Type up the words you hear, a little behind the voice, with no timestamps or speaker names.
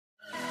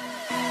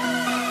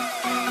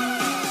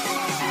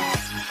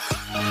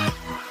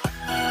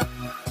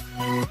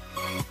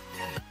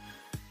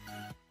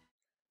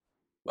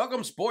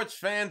Welcome, sports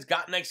fans,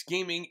 Got Next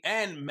Gaming,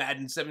 and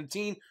Madden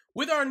 17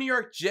 with our New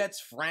York Jets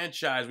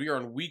franchise. We are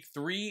in week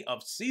 3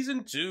 of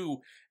season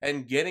 2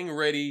 and getting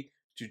ready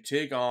to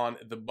take on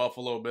the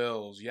Buffalo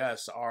Bills.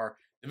 Yes, our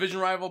division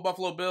rival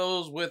Buffalo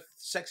Bills with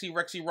sexy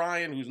Rexy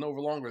Ryan, who's no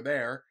longer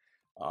there.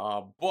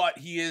 But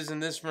he is in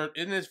this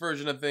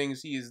version of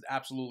things. He is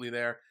absolutely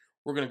there.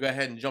 We're going to go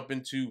ahead and jump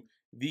into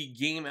the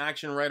game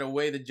action right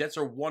away. The Jets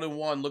are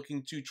 1-1,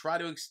 looking to try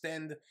to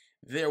extend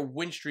their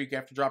win streak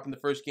after dropping the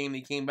first game.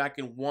 They came back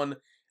and won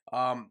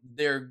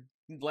their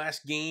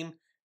last game,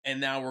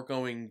 and now we're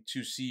going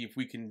to see if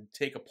we can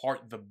take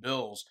apart the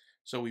Bills.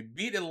 So we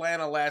beat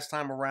Atlanta last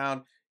time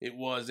around. It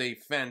was a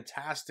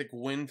fantastic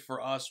win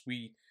for us.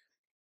 We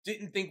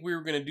didn't think we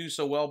were going to do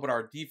so well, but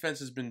our defense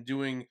has been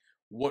doing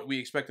what we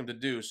expect them to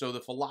do. So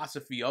the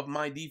philosophy of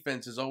my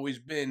defense has always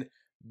been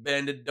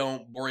bend,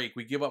 don't break.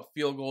 We give up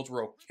field goals.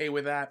 We're okay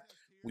with that.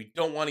 We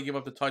don't want to give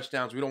up the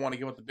touchdowns. We don't want to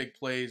give up the big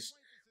plays.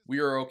 We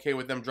are okay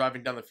with them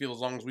driving down the field as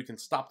long as we can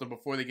stop them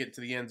before they get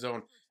into the end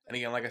zone. And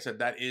again, like I said,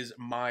 that is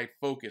my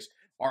focus.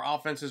 Our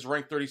offense is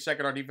ranked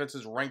 32nd. Our defense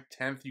is ranked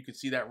 10th. You can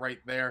see that right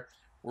there.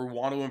 We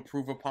want to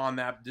improve upon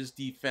that. This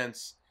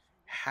defense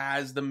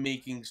has the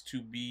makings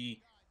to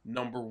be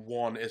number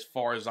 1 as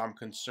far as I'm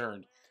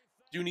concerned.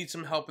 Do need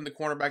some help in the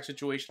cornerback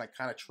situation. I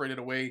kind of traded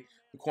away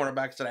the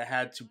cornerbacks that I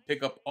had to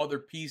pick up other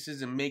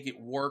pieces and make it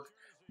work.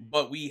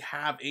 But we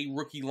have a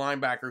rookie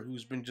linebacker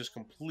who's been just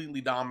completely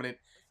dominant,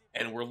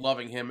 and we're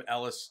loving him.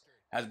 Ellis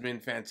has been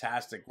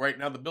fantastic. Right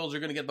now, the Bills are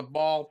going to get the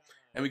ball,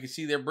 and we can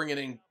see they're bringing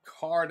in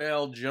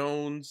Cardale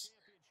Jones,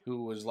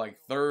 who was like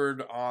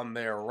 3rd on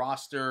their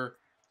roster,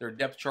 their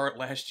depth chart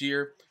last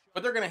year.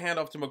 But they're going to hand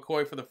off to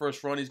McCoy for the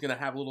first run. He's going to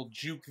have a little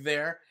juke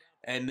there,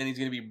 and then he's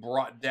going to be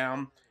brought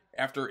down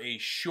after a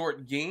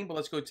short game. But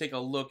let's go take a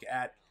look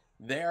at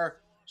their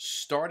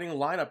starting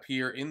lineup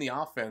here in the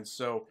offense.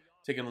 So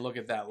taking a look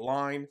at that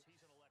line,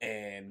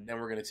 and then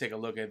we're going to take a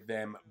look at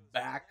them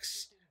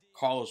backs.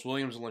 Carlos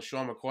Williams and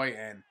LaShawn McCoy,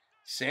 and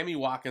Sammy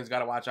Watkins, got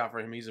to watch out for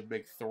him. He's a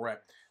big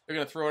threat. They're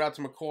going to throw it out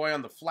to McCoy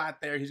on the flat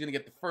there. He's going to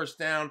get the first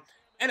down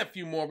and a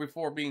few more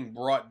before being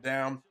brought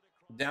down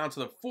to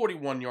the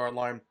 41-yard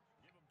line.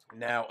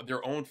 Now,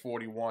 their own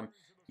 41.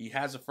 He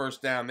has a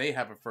first down. They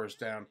have a first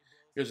down.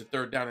 Here's a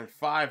 3rd down and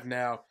 5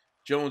 now.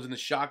 Jones in the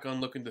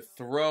shotgun looking to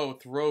throw.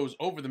 Throws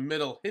over the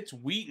middle. Hits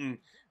Wheaton,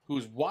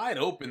 who's wide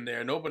open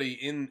there. Nobody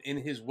in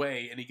his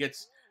way, and he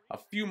gets a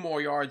few more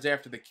yards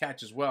after the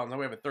catch as well. Now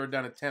we have a 3rd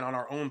down and 10 on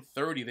our own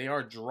 30. They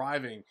are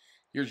driving.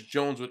 Here's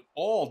Jones with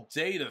all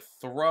day to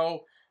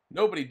throw.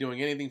 Nobody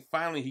doing anything.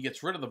 Finally, he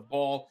gets rid of the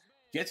ball,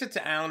 gets it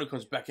to Allen, who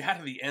comes back out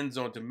of the end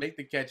zone to make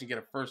the catch and get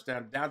a first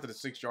down to the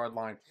 6-yard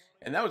line.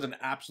 And that was an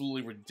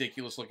absolutely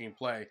ridiculous-looking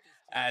play,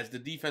 as the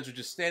defense was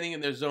just standing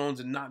in their zones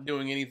and not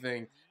doing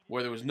anything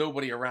where there was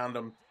nobody around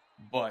them.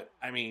 But,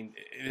 I mean,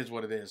 it is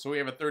what it is. So we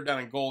have a 3rd down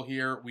and goal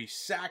here. We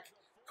sack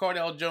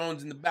Cardale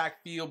Jones in the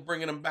backfield,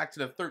 bringing him back to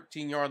the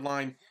 13-yard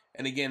line.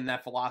 And again,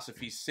 that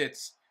philosophy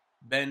sits,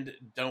 bend,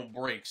 don't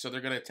break. So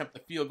they're going to attempt the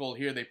field goal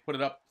here. They put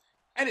it up,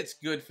 and it's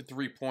good for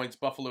 3 points.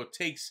 Buffalo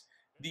takes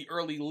the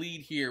early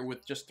lead here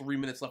with just 3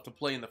 minutes left to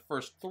play in the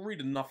first.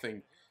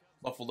 3-0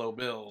 Buffalo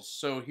Bills.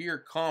 So here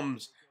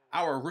comes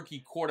our rookie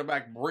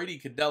quarterback, Brady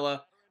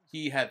Cadella.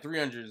 He had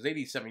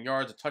 387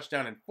 yards, a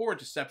touchdown, and 4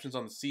 interceptions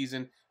on the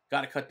season.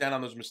 Got to cut down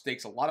on those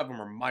mistakes. A lot of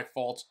them are my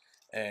fault,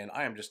 and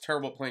I am just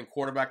terrible at playing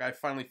quarterback. I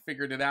finally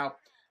figured it out,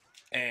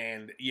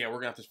 and yeah, we're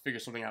going to have to figure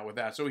something out with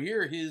that. So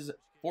here is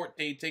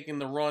Forte taking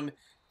the run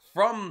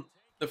from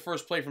the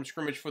first play from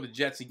scrimmage for the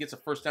Jets. He gets a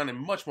first down and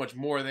much, much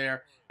more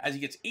there as he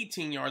gets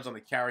 18 yards on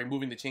the carry,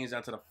 moving the chains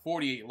down to the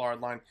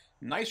 48-yard line.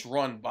 Nice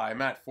run by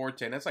Matt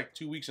Forte, and that's like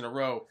 2 weeks in a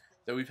row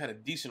that we've had a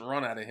decent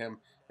run out of him.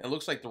 And it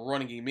looks like the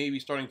running game may be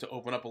starting to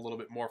open up a little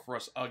bit more for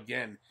us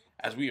again,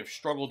 as we have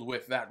struggled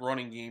with that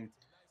running game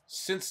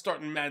since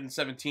starting Madden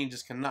 17.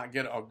 Just cannot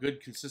get a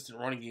good, consistent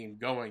running game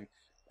going,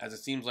 as it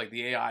seems like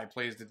the AI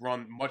plays the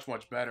run much,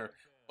 much better.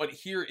 But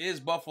here is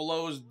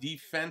Buffalo's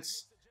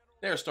defense,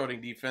 their starting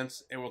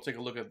defense, and we'll take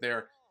a look at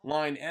their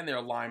line and their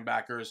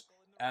linebackers,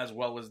 as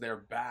well as their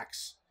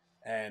backs.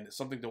 And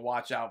something to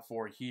watch out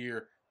for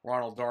here,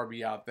 Ronald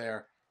Darby out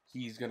there.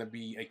 He's going to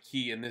be a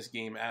key in this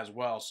game as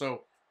well.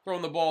 So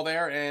throwing the ball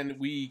there, and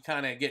we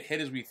kind of get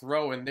hit as we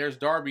throw, and there's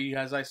Darby,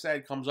 as I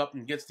said, comes up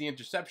and gets the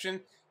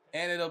interception,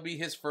 and it'll be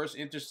his first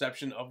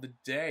interception of the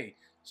day.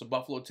 So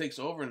Buffalo takes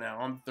over now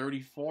on the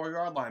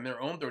 34-yard line,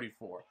 their own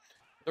 34.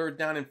 3rd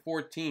down and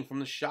 14 from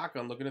the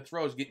shotgun, looking to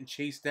throw, is getting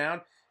chased down,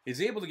 is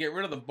able to get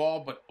rid of the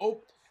ball,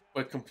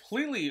 but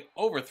completely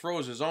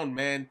overthrows his own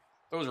man.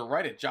 Throws it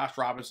right at Josh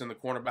Robinson, the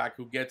cornerback,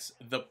 who gets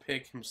the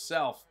pick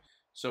himself.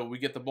 So we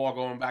get the ball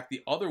going back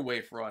the other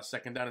way for us.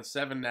 2nd down and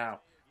 7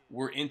 now.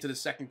 We're into the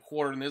 2nd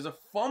quarter, and there's a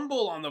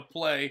fumble on the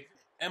play,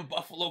 and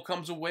Buffalo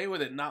comes away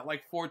with it. Not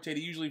like Forte to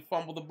usually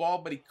fumble the ball,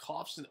 but he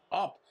coughs it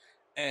up.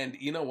 And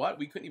you know what?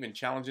 We couldn't even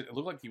challenge it. It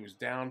looked like he was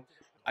down.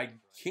 I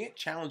can't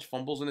challenge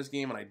fumbles in this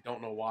game, and I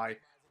don't know why.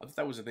 I thought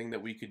that was a thing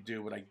that we could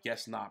do, but I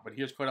guess not. But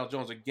here's Cardale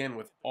Jones again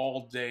with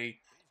all day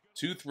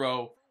to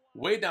throw.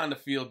 Way down the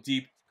field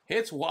deep.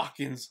 Hits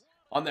Watkins,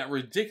 on that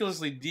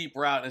ridiculously deep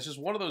route. And it's just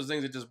one of those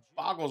things that just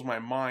boggles my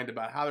mind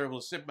about how they're able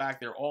to sit back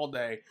there all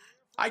day.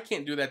 I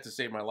can't do that to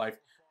save my life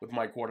with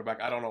my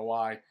quarterback. I don't know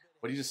why.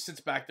 But he just sits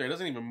back there,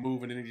 doesn't even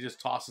move, and then he just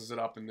tosses it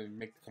up and then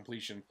make the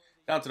completion.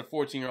 Down to the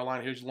 14-yard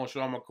line. Here's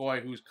LaShawn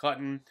McCoy, who's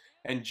cutting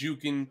and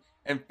juking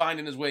and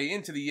finding his way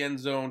into the end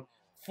zone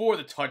for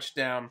the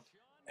touchdown.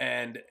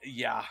 And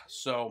yeah,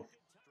 so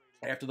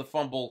after the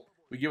fumble,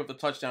 we give up the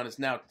touchdown. It's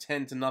now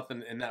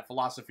 10-0, and that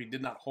philosophy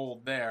did not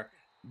hold there.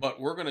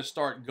 But we're going to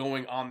start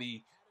going on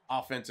the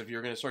offensive here.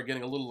 We're going to start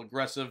getting a little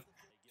aggressive.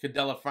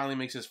 Cadella finally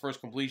makes his first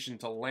completion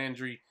to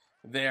Landry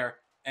there,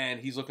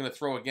 and he's looking to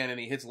throw again, and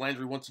he hits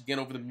Landry once again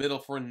over the middle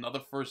for another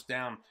first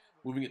down,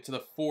 moving it to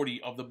the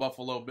 40 of the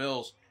Buffalo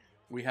Bills.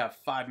 We have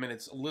 5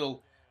 minutes, a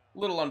little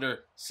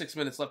under 6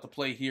 minutes left to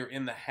play here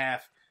in the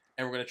half,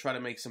 and we're going to try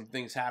to make some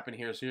things happen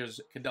here. So here's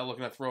Cadell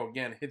looking to throw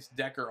again, hits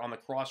Decker on the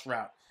cross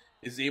route,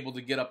 is able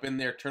to get up in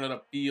there, turn it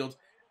upfield,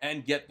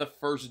 and get the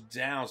first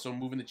down. So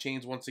moving the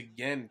chains once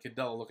again,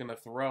 Cadell looking to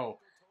throw,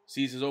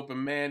 sees his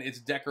open man, it's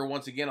Decker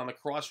once again on the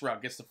cross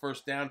route, gets the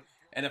first down,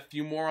 and a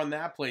few more on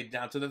that play,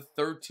 down to the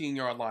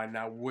 13-yard line.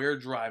 Now we're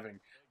driving.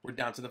 We're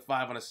down to the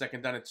 5 on a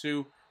 2nd down and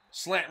 2.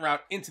 Slant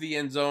route into the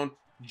end zone.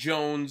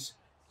 Jones,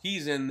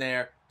 he's in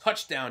there.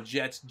 Touchdown,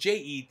 Jets.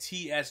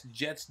 Jets,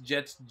 Jets,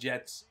 Jets,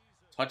 Jets.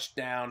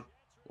 Touchdown,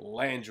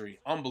 Landry.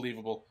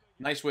 Unbelievable.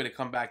 Nice way to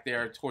come back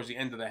there towards the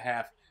end of the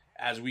half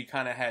as we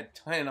kind of had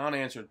 10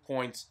 unanswered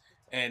points.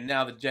 And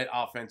now the Jet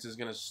offense is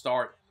going to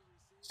start.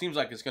 Seems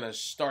like it's going to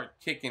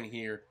start kicking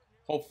here.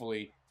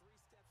 Hopefully,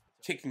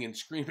 kicking and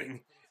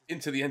screaming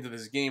into the end of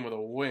this game with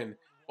a win.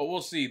 But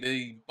we'll see.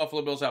 The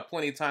Buffalo Bills have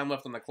plenty of time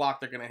left on the clock.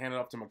 They're going to hand it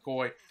off to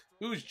McCoy,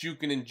 who's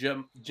juking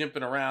and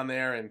jumping around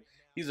there. And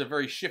he's a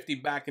very shifty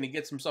back, and he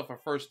gets himself a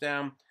first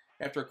down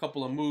after a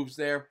couple of moves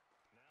there.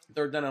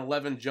 3rd down and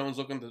 11. Jones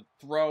looking to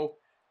throw.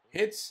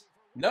 Hits.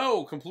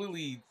 No,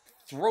 completely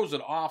throws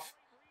it off.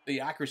 The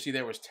accuracy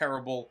there was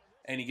terrible.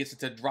 And he gets it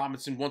to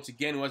Robinson once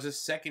again, who has his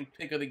 2nd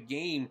pick of the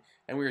game.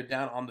 And we are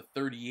down on the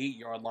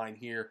 38-yard line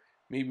here.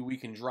 Maybe we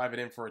can drive it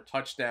in for a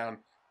touchdown.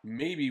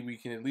 Maybe we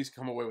can at least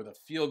come away with a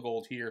field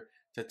goal here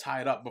to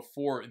tie it up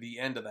before the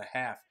end of the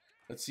half.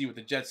 Let's see what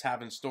the Jets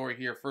have in store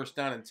here. 1st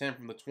down and 10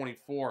 from the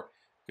 24.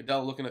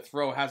 Cadell looking to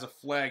throw, has a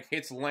flag,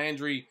 hits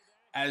Landry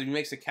as he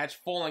makes a catch,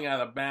 falling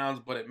out of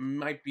bounds, but it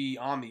might be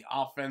on the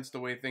offense the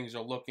way things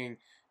are looking.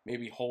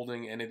 Maybe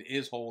holding, and it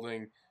is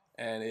holding,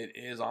 and it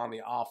is on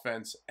the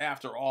offense.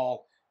 After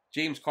all,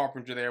 James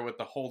Carpenter there with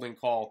the holding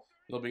call.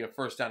 It'll be a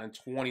 1st down and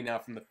 20 now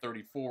from the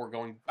 34,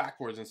 going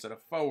backwards instead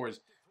of forwards.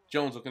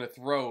 Jones looking to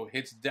throw,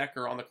 hits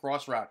Decker on the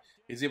cross route.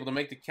 He's able to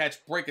make the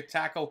catch, break a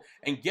tackle,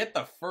 and get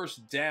the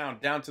first down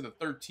to the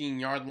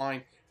 13-yard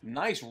line.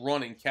 Nice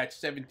running catch,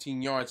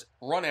 17 yards,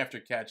 run after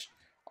catch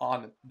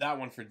on that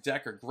one for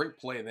Decker. Great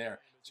play there.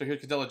 So here's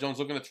Cadella Jones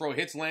looking to throw,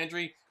 hits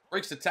Landry,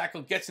 breaks the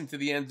tackle, gets into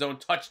the end zone.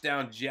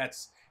 Touchdown,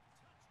 Jets.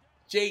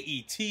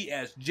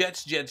 Jets,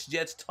 Jets, Jets,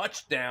 Jets.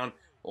 Touchdown,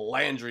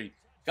 Landry.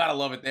 Gotta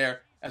love it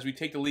there as we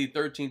take the lead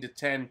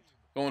 13-10.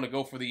 Going to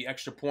go for the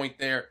extra point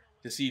there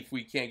to see if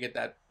we can't get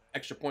that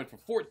extra point for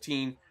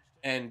 14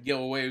 and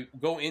go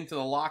into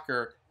the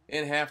locker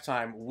in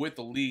halftime with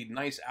the lead.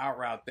 Nice out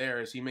route there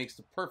as he makes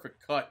the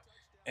perfect cut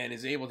and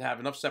is able to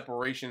have enough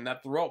separation.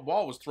 That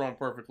ball was thrown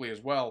perfectly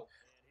as well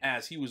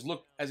as he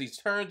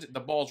turned, the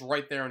ball's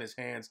right there in his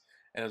hands,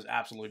 and it was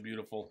absolutely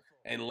beautiful.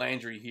 And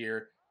Landry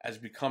here as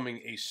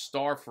becoming a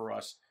star for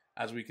us,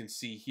 as we can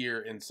see here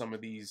in some of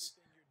these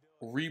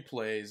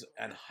replays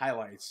and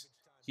highlights.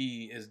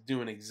 He is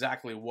doing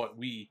exactly what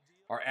we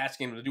are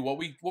asking him to do, what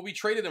we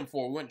traded him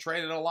for. We went and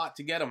traded a lot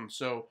to get him,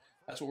 so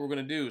that's what we're going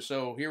to do.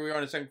 So here we are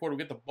in the 2nd quarter.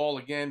 We get the ball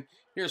again.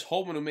 Here's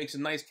Holman, who makes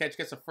a nice catch,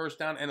 gets a first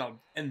down,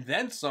 and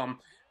then some.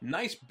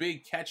 Nice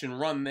big catch and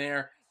run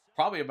there.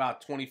 Probably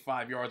about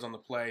 25 yards on the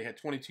play. Had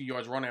 22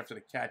 yards run after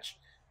the catch.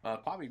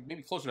 Probably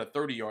maybe closer to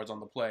 30 yards on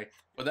the play.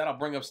 But that'll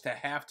bring us to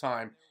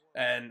halftime,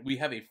 and we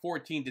have a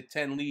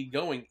 14-10 lead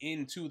going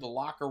into the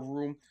locker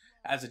room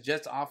as the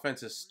Jets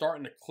offense is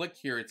starting to click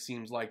here, it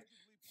seems like,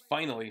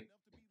 finally.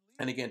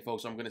 And again,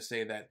 folks, I'm going to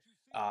say that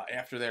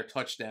after their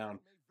touchdown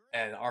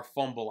and our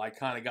fumble, I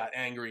kind of got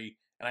angry,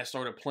 and I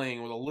started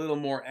playing with a little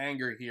more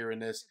anger here in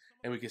this,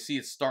 and we can see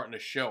it's starting to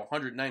show.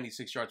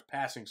 196 yards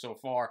passing so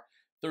far,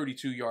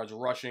 32 yards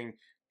rushing.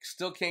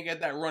 Still can't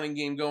get that running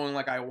game going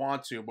like I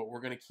want to, but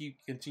we're going to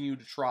continue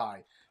to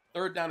try.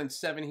 3rd down and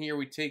 7 here.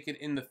 We take it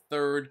in the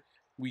 3rd.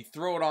 We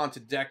throw it on to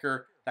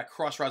Decker. That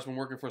cross route's been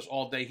working for us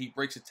all day. He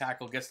breaks a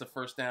tackle, gets the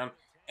first down,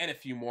 and a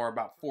few more,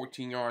 about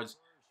 14 yards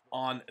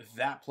on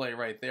that play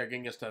right there,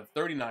 getting us to the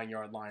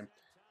 39-yard line.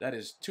 That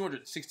is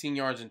 216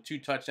 yards and 2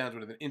 touchdowns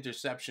with an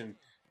interception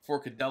for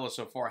Cadella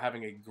so far,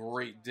 having a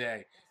great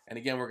day. And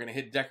again, we're going to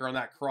hit Decker on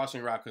that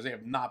crossing route because they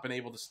have not been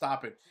able to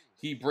stop it.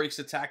 He breaks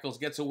the tackles,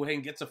 gets away,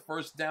 and gets a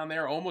first down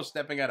there, almost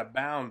stepping out of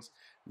bounds.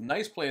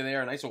 Nice play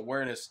there, nice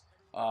awareness,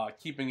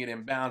 keeping it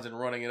in bounds and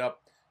running it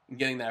up and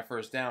getting that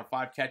first down.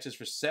 5 catches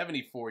for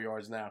 74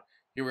 yards now.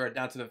 Here we are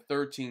down to the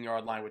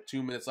 13-yard line with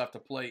 2 minutes left to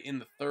play in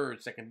the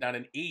 3rd. 2nd down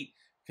and 8.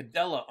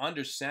 Cadella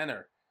under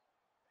center.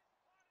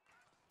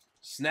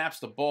 snaps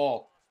the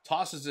ball,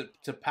 tosses it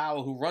to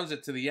Powell, who runs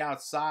it to the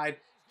outside,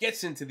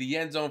 gets into the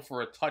end zone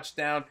for a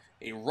touchdown,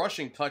 a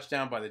rushing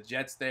touchdown by the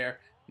Jets there.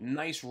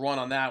 Nice run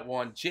on that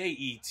one.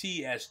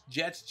 Jets,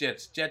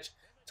 Jets,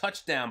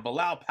 touchdown.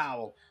 Bilal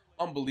Powell,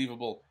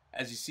 unbelievable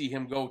as you see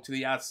him go to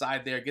the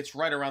outside there, gets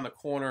right around the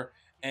corner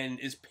and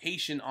is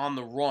patient on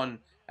the run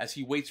as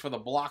he waits for the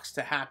blocks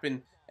to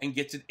happen and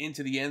gets it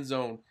into the end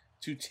zone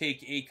to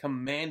take a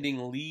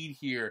commanding lead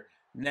here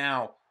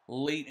now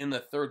late in the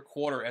third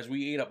quarter as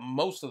we ate up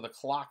most of the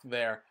clock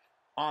there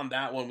on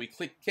that one. We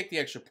kick the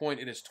extra point.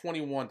 It is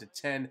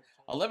 21-10.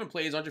 11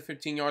 plays,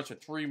 115 yards for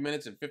 3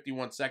 minutes and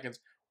 51 seconds.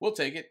 We'll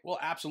take it. We'll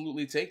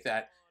absolutely take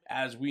that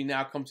as we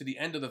now come to the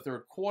end of the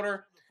third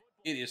quarter.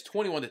 It is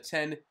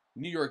 21-10.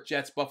 New York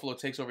Jets. Buffalo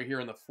takes over here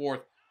in the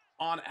fourth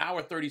on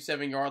our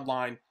 37-yard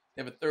line.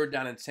 They have a 3rd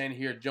down and 10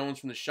 here. Jones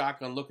from the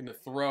shotgun looking to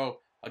throw.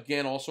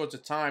 Again, all sorts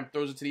of time.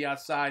 Throws it to the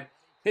outside.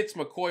 Hits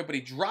McCoy, but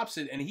he drops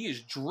it, and he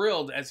is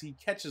drilled as he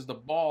catches the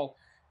ball.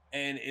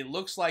 And it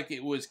looks like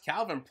it was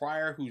Calvin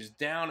Pryor who's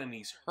down and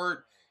he's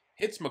hurt.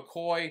 Hits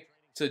McCoy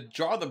to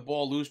jar the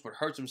ball loose, but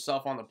hurts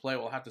himself on the play.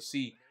 We'll have to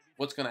see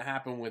what's going to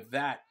happen with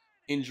that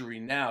injury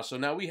now. So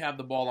now we have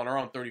the ball on our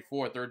own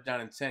 34, 3rd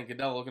down and 10.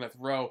 Cadell looking to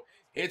throw.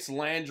 It's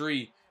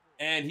Landry,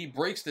 and he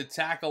breaks the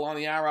tackle on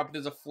the arrow, but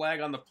there's a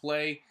flag on the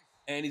play,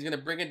 and he's going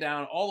to bring it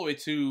down all the way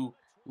to,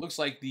 looks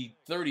like the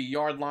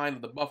 30-yard line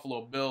of the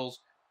Buffalo Bills,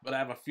 but I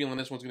have a feeling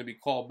this one's going to be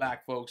called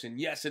back, folks. And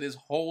yes, it is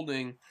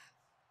holding,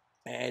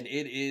 and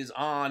it is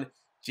on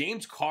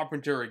James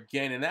Carpenter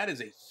again, and that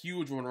is a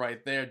huge one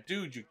right there.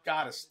 Dude, you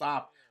got to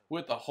stop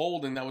with the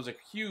holding. That was a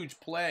huge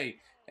play,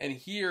 and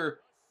here,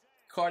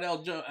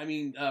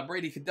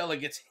 Brady Cadella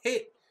gets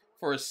hit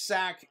for a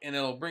sack, and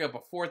it'll bring up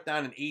a 4th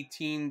down and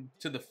 18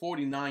 to the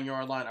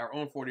 49-yard line, our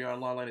own 40-yard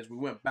line as we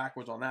went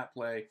backwards on that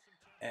play,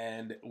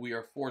 and we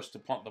are forced to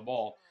punt the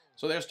ball.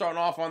 So they're starting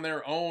off on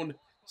their own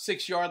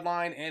 6-yard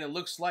line, and it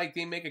looks like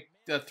they make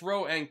a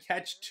throw and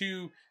catch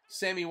to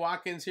Sammy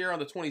Watkins here on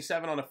the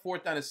 27 on a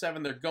 4th down and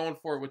 7. They're going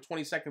for it with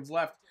 20 seconds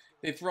left.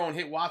 They throw and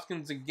hit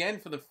Watkins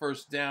again for the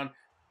 1st down,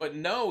 but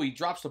no, he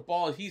drops the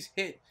ball. He's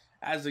hit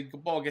as the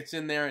ball gets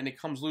in there and it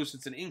comes loose.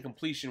 It's an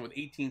incompletion with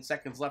 18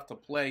 seconds left to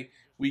play.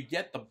 We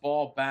get the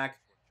ball back,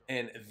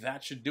 and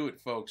that should do it,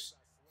 folks,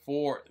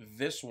 for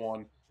this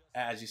one.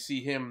 As you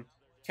see him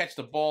catch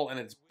the ball, and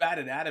it's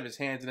batted out of his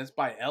hands, and it's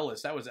by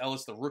Ellis. That was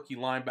Ellis, the rookie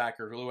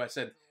linebacker, who I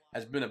said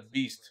has been a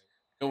beast.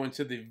 Going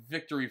to the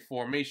victory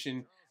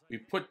formation. We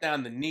put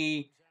down the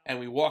knee, and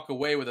we walk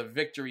away with a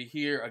victory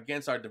here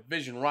against our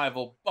division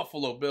rival,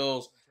 Buffalo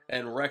Bills,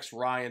 and Rex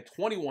Ryan,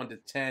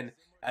 21-10,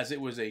 as it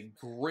was a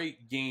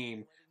great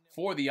game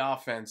for the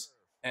offense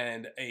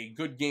and a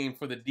good game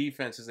for the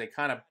defense as they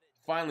kind of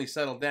finally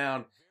settled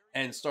down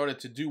and started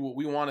to do what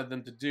we wanted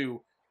them to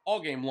do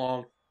all game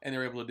long, and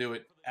they're able to do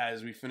it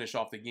as we finish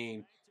off the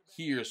game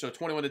here. So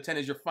 21-10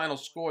 is your final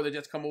score. The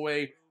Jets come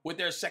away with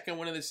their 2nd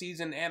win of the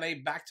season and a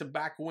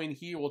back-to-back win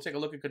here. We'll take a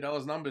look at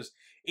Cadella's numbers.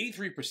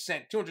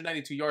 83%,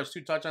 292 yards,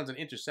 2 touchdowns, and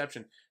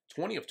interception,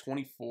 20 of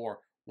 24,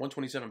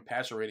 127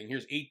 passer rating.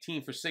 Here's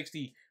 18 for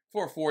 60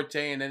 for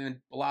Forte, and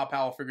then Bilal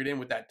Powell figured in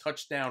with that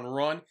touchdown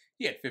run.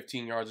 He had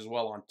 15 yards as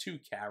well on 2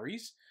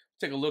 carries.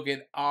 Take a look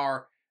at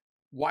our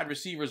wide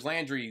receivers.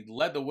 Landry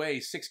led the way,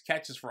 6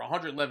 catches for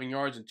 111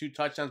 yards and 2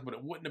 touchdowns, but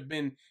it wouldn't have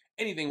been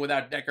anything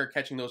without Decker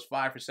catching those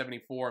 5 for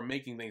 74 and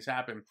making things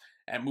happen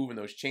and moving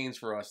those chains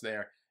for us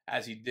there,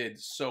 as he did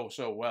so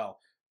well.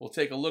 We'll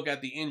take a look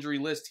at the injury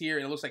list here,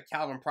 and it looks like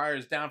Calvin Pryor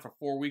is down for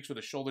 4 weeks with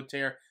a shoulder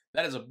tear.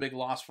 That is a big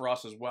loss for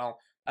us as well.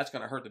 That's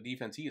going to hurt the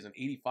defense. He is an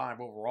 85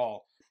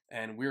 overall,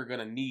 and we're going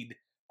to need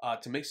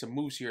to make some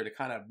moves here to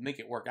kind of make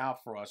it work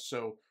out for us.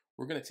 So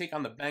we're going to take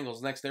on the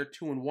Bengals next. They're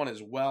 2-1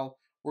 as well.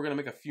 We're going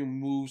to make a few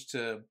moves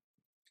to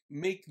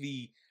make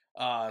the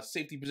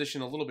safety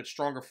position a little bit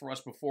stronger for us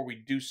before we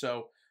do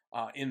so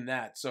in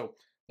that. So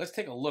let's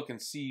take a look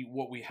and see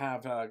what we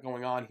have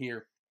going on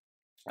here.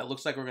 It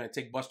looks like we're going to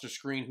take Buster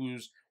Screen,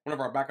 who's one of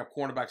our backup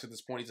cornerbacks at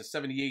this point. He's a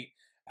 78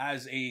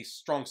 as a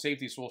strong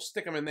safety, so we'll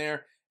stick him in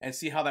there and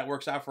see how that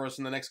works out for us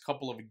in the next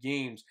couple of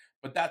games.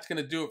 But that's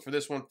going to do it for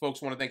this one,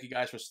 folks. I want to thank you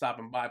guys for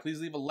stopping by.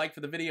 Please leave a like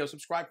for the video.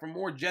 Subscribe for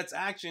more Jets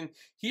action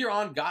here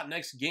on Got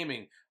Next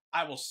Gaming.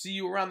 I will see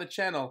you around the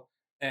channel,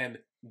 and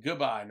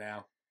goodbye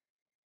now.